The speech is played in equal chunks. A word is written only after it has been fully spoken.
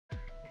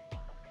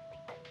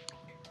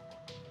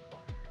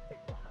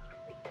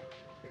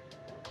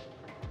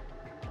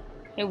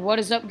Hey, what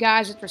is up,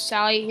 guys? It's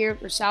Rasaliat here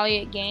at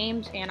Rasaliat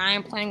Games, and I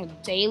am playing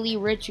with Daily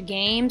Rich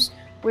Games.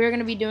 We're going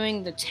to be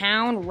doing the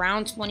Town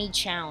Round 20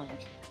 Challenge.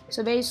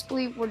 So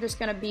basically, we're just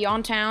going to be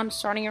on town,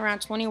 starting at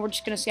round 20. We're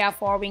just going to see how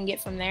far we can get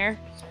from there.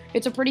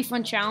 It's a pretty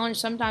fun challenge.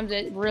 Sometimes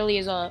it really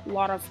is a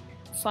lot of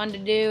fun to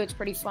do. It's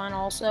pretty fun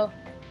also.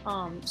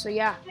 So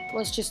yeah,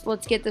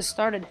 let's get this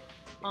started.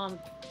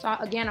 So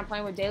again, I'm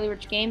playing with Daily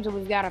Rich Games, and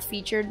we've got a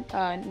featured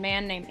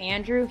man named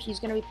Andrew. He's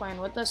going to be playing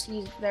with us.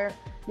 He's there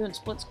doing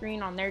split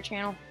screen on their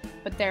channel,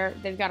 but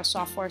they've got a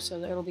software,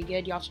 so it'll be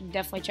good. Y'all should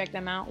definitely check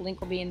them out.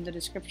 Link will be in the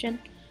description.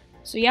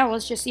 So yeah,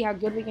 let's just see how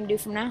good we can do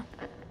from now.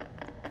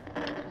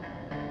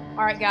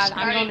 All right, guys,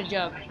 I'm going to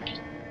jug.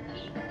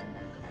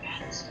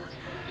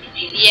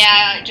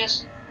 Yeah,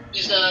 just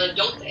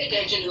don't pay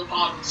attention to the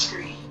bottom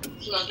screen.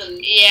 It's nothing.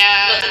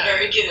 Yeah. Nothing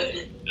very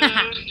good.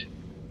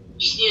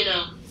 Just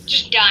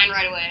just dying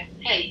right away.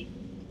 Hey,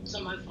 it's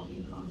not my fault.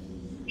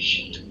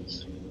 Shit.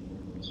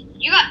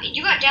 You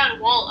got down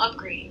wall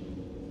upgrade.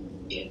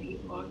 Yeah, you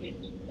hogged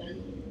it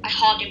then. I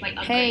hogged it by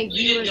upgrade. Hey, You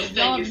viewers, didn't if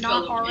y'all defend have your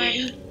not fellow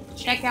already, man.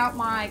 check out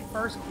my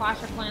first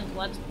Clash of Clans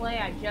Let's Play.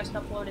 I just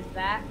uploaded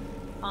that.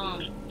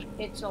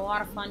 It's a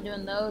lot of fun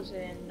doing those,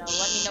 and let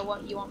me know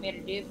what you want me to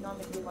do. If you want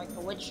me to do like the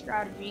witch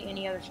strategy,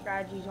 any other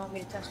strategies you want me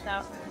to test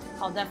out,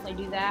 I'll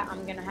definitely do that.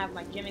 I'm gonna have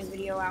my gymming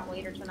video out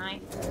later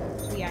tonight,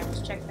 so yeah,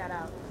 just check that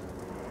out.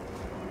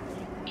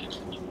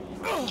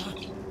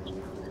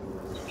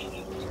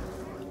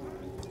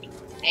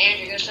 Hey,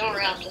 Andrew, go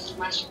somewhere else. This is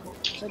my school.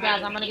 So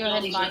guys, I'm gonna go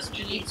ahead and buy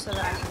speed so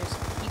that I can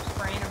just keep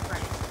spraying and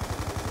praying.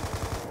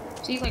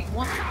 See, like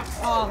one,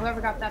 oh,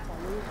 whoever got that's a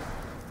loser.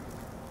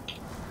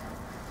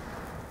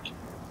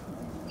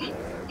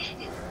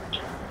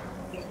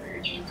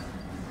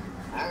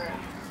 Alright.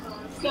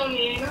 Come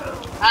here.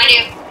 I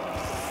knew.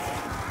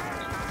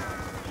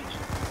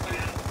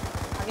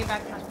 I'll get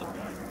back to my spot.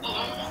 Oh,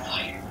 I'm on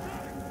fire.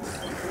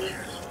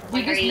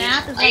 Dude, this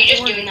map is Are you like just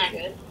gorgeous. doing that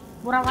good?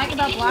 What I like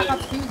about Black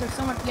Ops 2 is there's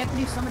so much, you have to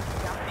do so much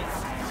jumping.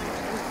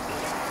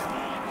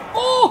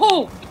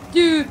 Oh!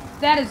 Dude,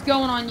 that is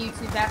going on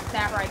YouTube. That's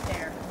that right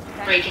there.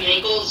 That Breaking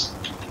ankles.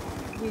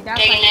 Dude, that's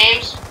Taking like,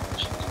 names?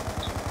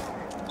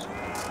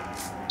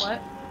 what?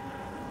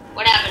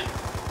 What happened?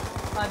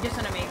 Just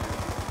an amazing.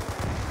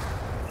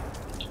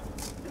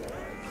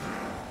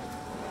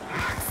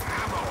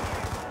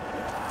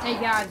 Hey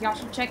guys, y'all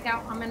should check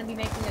out, I'm going to be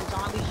making a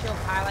Zombie Shield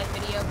highlight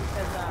video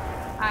because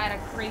I had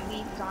a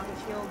crazy Zombie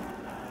Shield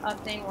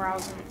thing where I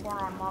was in the corner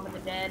on Mob of the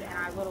Dead and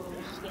I literally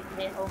was just getting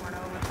hit over and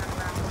over, turning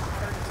around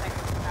for 30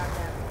 seconds without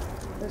death.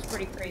 It was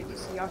pretty crazy,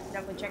 so y'all should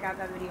definitely check out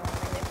that video when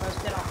I get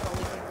posted. I'll put a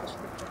link in the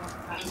description.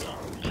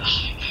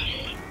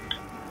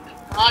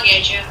 I'll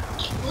get you.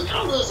 Look at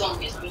all those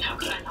zombies. I mean, how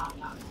could I not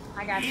die?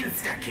 I got you.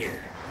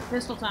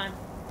 Pistol time.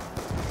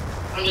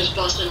 I'm just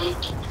busting them.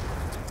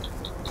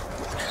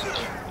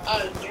 Oh,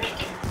 you're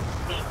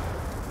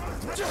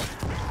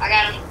I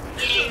got him.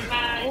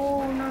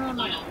 Oh, no,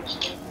 no, no.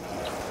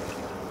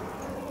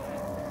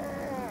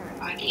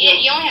 Yeah,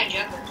 you only have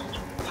Joker.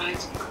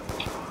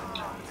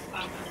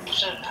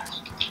 So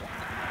fast.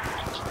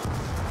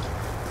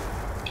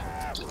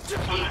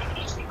 I'm not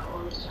gonna stay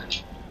cool this time.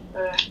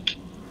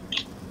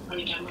 I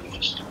need to money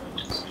first.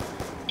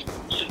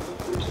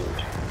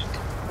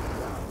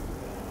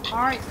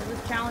 Alright, so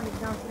this challenge is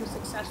going pretty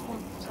successful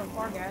so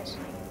far, guys.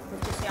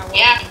 Let's just see how well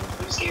Yeah. we can do.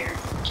 I'm scared.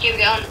 Keep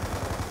going.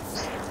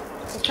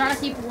 Let's try to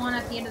keep one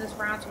at the end of this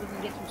round so we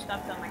can get some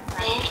stuff done like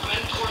that. Oh,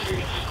 I'm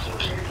cornered.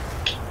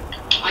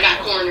 I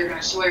got cornered, I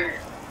swear.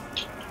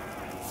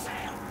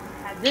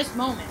 At this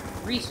moment,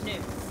 Reese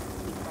knew.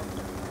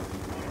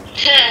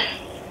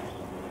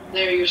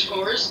 There are your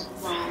scores.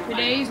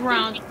 Today's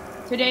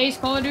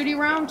Call of Duty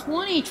round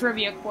 20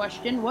 trivia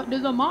question. What do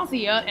the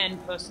Mafia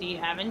and Pussy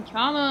have in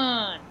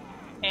common?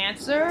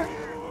 Answer,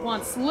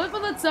 one slip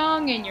of the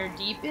tongue and you're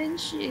deep in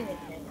shit.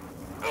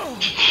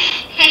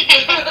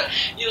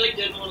 You like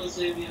didn't want to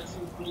save me. That's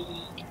what it is.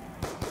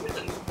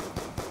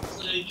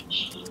 Like,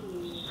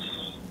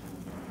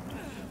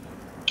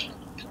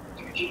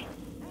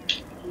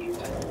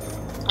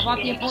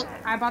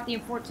 I bought the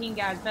M14,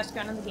 guys. Best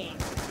gun in the game.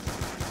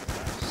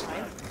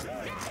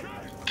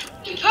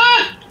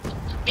 ah!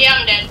 Yeah,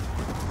 I'm dead.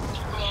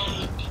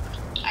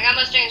 I got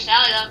Mustang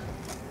Sally though.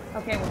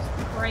 Okay, well,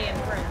 pray and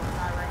pray.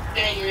 Right now.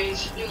 Dang,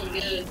 Reese, you're doing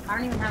good. I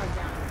don't even have a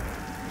gun.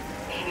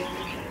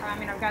 I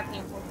mean, I've got the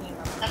M14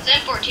 though. That's the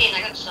M14.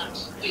 That gun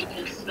sucks. Dude,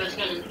 it's the best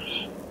gun in the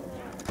game.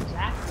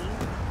 Exactly.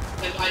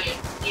 If I could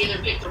either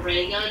pick the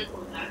ray gun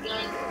or that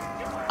gun,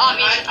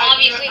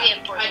 Obviously the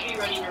M14. I'd be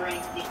running around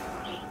with the M14.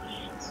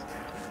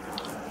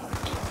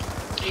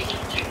 They can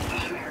protect by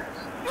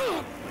America.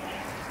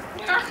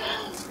 America!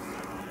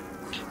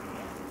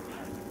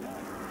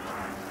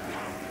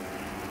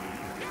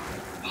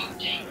 Oh,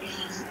 dang,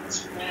 this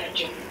is bad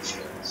jumping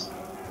skills.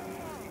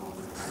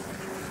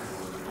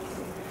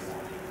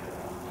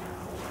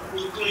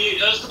 Look what he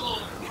does the ball.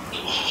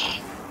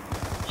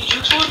 He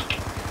jukes one.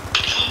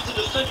 Oh, the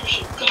defender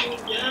should go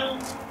down.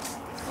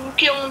 We'll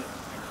kill him.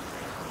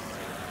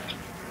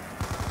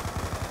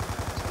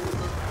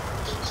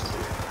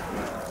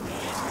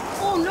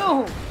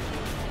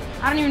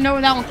 don't even know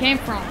where that one came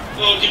from.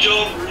 Oh, good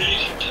job,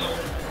 Reed.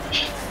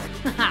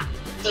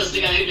 Says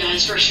the guy who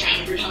dies first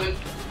round every time.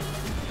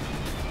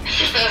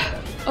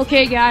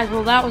 Okay, guys,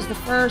 well, that was the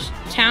first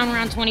Town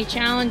Round 20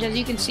 challenge. As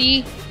you can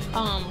see,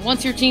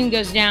 once your team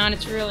goes down,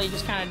 it's really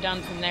just kind of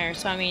done from there.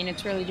 So, I mean,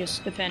 it's really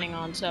just depending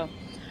on. So,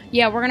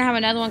 yeah, we're going to have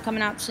another one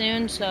coming out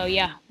soon. So,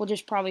 yeah, we'll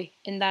just probably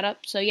end that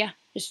up. So, yeah,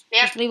 just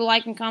leave a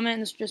like and comment.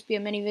 And this will just be a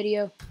mini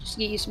video just to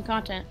get you some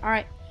content. All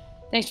right,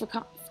 thanks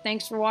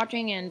for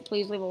watching, and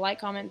please leave a like,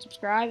 comment, and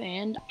subscribe,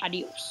 and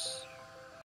adios.